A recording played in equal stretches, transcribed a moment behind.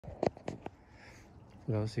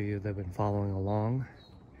For those of you that have been following along,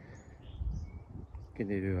 I'm going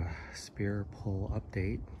to do a spear pull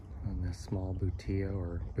update on this small Butia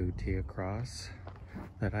or Butia cross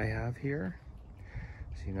that I have here.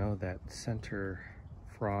 So you know that center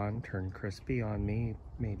frond turned crispy on me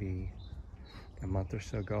maybe a month or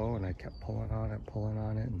so ago, and I kept pulling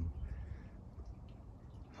on it and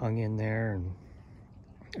hung in there, and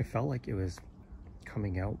it felt like it was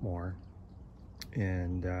coming out more.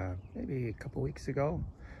 And maybe a couple weeks ago,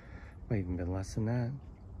 might even been less than that,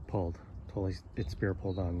 it spear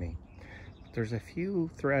pulled on me. There's a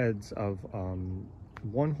few threads of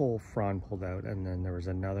one whole frond pulled out, and then there was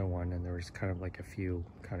another one, and there was kind of like a few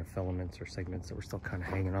kind of filaments or segments that were still kind of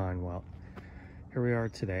hanging on. Well, here we are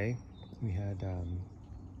today. We had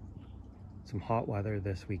some hot weather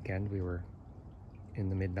this weekend. We were in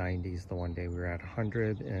the mid-90s the one day. We were at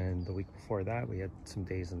 100, and the week before that we had some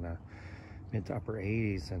days in the mid to upper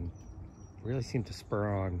 80s, and really seemed to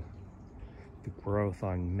spur on the growth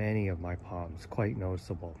on many of my palms, quite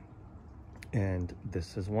noticeable. And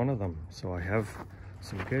this is one of them. So I have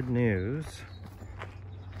some good news.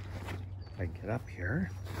 If I get up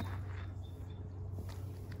here,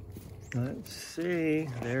 let's see,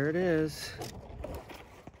 there it is.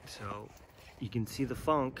 So you can see the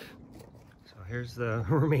funk. So here's the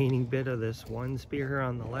remaining bit of this one spear here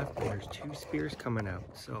on the left, and there's two spears coming out.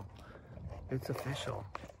 So it's official.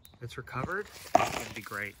 It's recovered. It's gonna be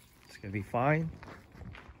great. It's gonna be fine.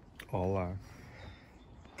 I'll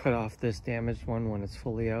cut off this damaged one when it's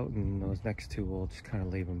fully out, and those next two we'll just kind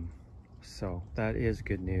of leave them. So that is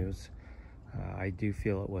good news. I do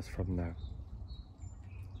feel it was from the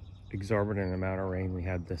exorbitant amount of rain we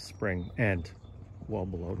had this spring, and well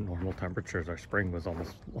below normal temperatures. Our spring was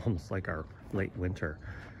almost like our late winter.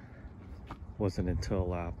 Wasn't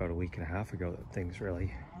until about a week and a half ago that things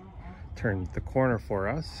really turned the corner for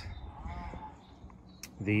us.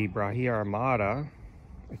 The Butia Armada,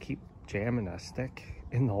 I keep jamming a stick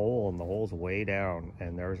in the hole, and the hole's way down,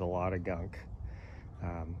 and there's a lot of gunk.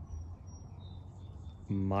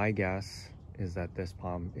 My guess is that this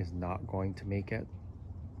palm is not going to make it,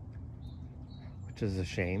 which is a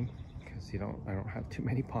shame, because I don't have too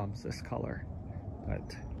many palms this color.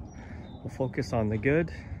 But we'll focus on the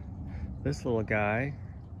good. This little guy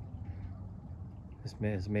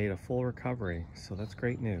has made a full recovery, so that's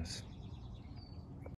great news.